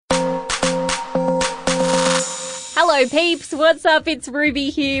Hello peeps, what's up? It's Ruby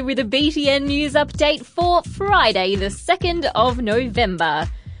here with a BTN news update for Friday the 2nd of November.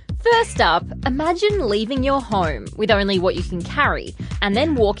 First up, imagine leaving your home with only what you can carry and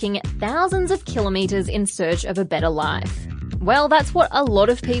then walking thousands of kilometres in search of a better life. Well, that's what a lot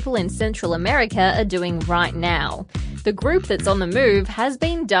of people in Central America are doing right now. The group that's on the move has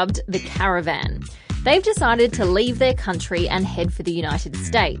been dubbed the Caravan. They've decided to leave their country and head for the United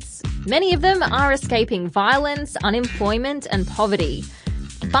States. Many of them are escaping violence, unemployment, and poverty.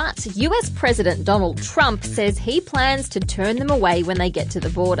 But US President Donald Trump says he plans to turn them away when they get to the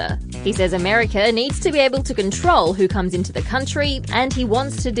border. He says America needs to be able to control who comes into the country, and he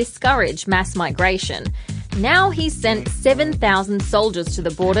wants to discourage mass migration. Now he's sent 7,000 soldiers to the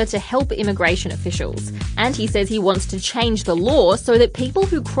border to help immigration officials. And he says he wants to change the law so that people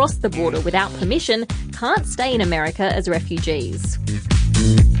who cross the border without permission can't stay in America as refugees.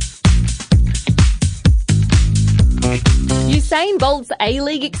 Usain Bolt's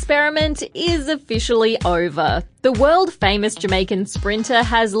A-League experiment is officially over. The world-famous Jamaican sprinter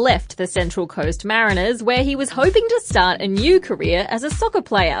has left the Central Coast Mariners, where he was hoping to start a new career as a soccer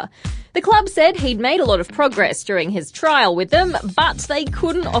player. The club said he'd made a lot of progress during his trial with them, but they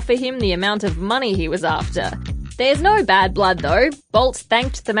couldn't offer him the amount of money he was after. There's no bad blood though. Bolt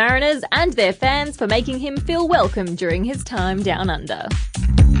thanked the Mariners and their fans for making him feel welcome during his time down under.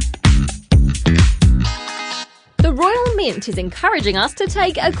 The Royal Mint is encouraging us to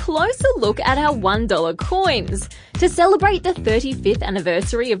take a closer look at our $1 coins. To celebrate the 35th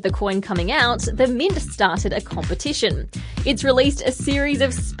anniversary of the coin coming out, the Mint started a competition. It's released a series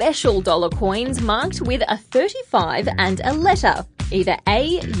of special dollar coins marked with a 35 and a letter, either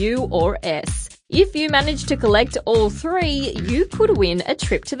A, U, or S. If you manage to collect all three, you could win a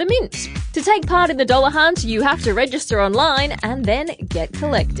trip to the Mint. To take part in the dollar hunt, you have to register online and then get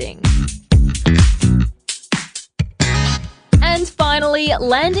collecting. And finally,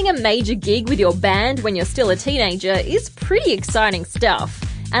 landing a major gig with your band when you're still a teenager is pretty exciting stuff.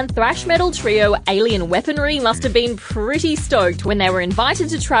 And thrash metal trio Alien Weaponry must have been pretty stoked when they were invited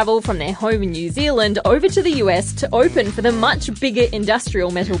to travel from their home in New Zealand over to the US to open for the much bigger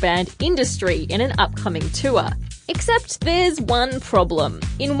industrial metal band Industry in an upcoming tour. Except there's one problem.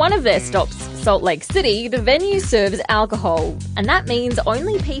 In one of their stops, Salt Lake City, the venue serves alcohol, and that means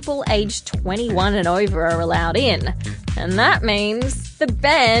only people aged 21 and over are allowed in. And that means the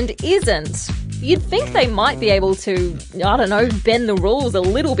band isn't. You'd think they might be able to, bend the rules a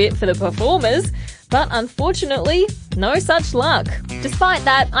little bit for the performers, but unfortunately, no such luck. Despite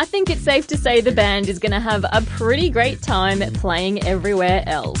that, I think it's safe to say the band is going to have a pretty great time playing everywhere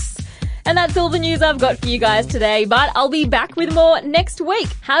else. And that's all the news I've got for you guys today, but I'll be back with more next week.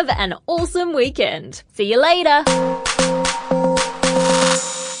 Have an awesome weekend. See you later.